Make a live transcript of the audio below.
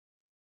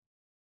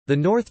The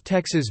North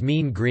Texas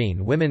Mean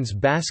Green women's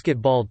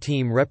basketball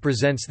team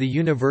represents the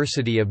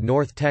University of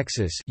North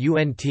Texas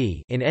 (UNT)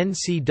 in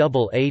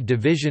NCAA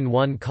Division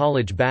I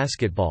college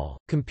basketball,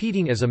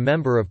 competing as a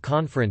member of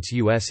Conference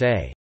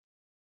USA.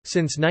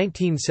 Since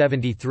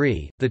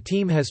 1973, the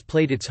team has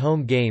played its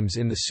home games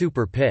in the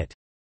Super Pit.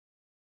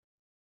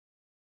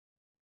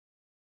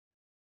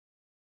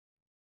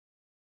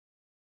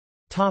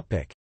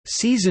 Topic: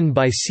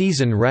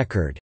 Season-by-season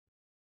record.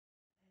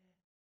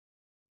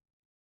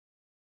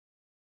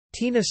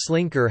 Tina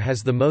Slinker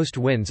has the most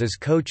wins as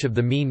coach of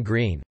the Mean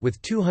Green,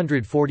 with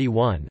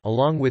 241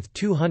 along with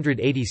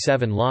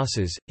 287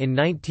 losses, in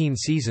 19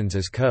 seasons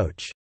as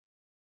coach.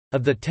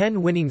 Of the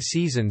 10 winning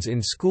seasons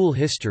in school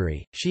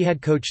history, she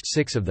had coached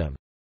 6 of them.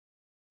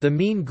 The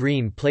Mean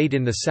Green played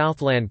in the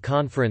Southland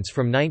Conference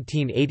from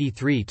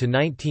 1983 to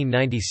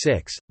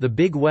 1996, the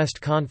Big West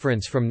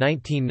Conference from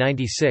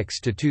 1996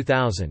 to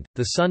 2000,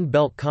 the Sun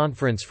Belt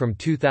Conference from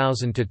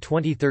 2000 to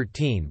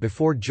 2013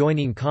 before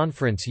joining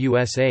Conference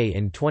USA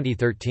in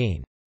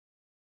 2013.